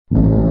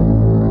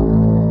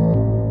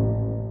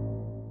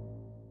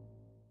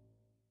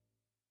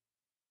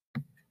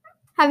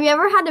Have you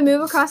ever had to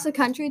move across the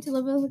country to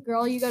live with a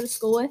girl you go to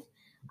school with?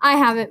 I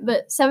haven't,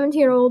 but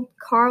 17-year-old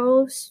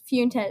Carlos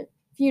Funes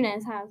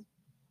has.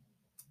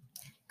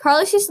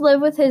 Carlos used to live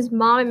with his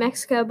mom in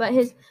Mexico, but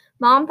his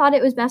mom thought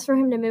it was best for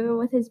him to move in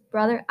with his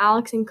brother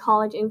Alex in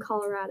college in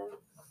Colorado.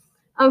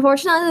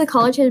 Unfortunately, the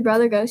college his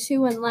brother goes to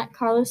wouldn't let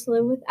Carlos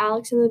live with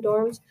Alex in the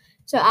dorms,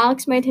 so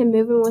Alex made him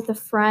move in with a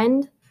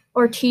friend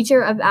or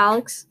teacher of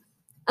Alex,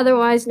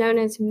 otherwise known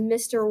as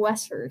Mr.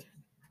 Westford.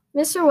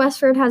 Mr.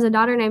 Westford has a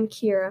daughter named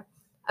Kira.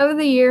 Over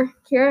the year,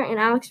 Kira and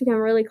Alex become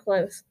really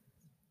close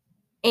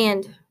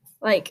and,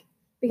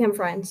 become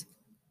friends.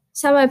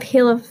 Some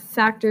appeal of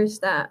factors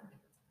that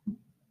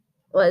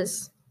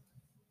was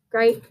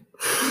great.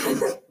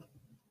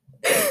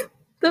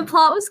 The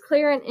plot was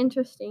clear and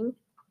interesting,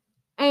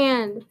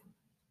 and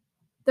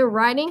the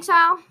writing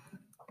style,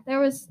 it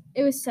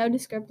was so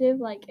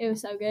descriptive, it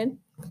was so good.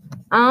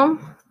 I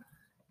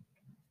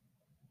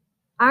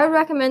would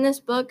recommend this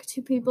book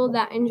to people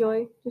that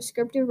enjoy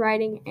descriptive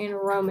writing and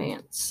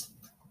romance.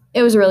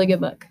 It was a really good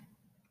book.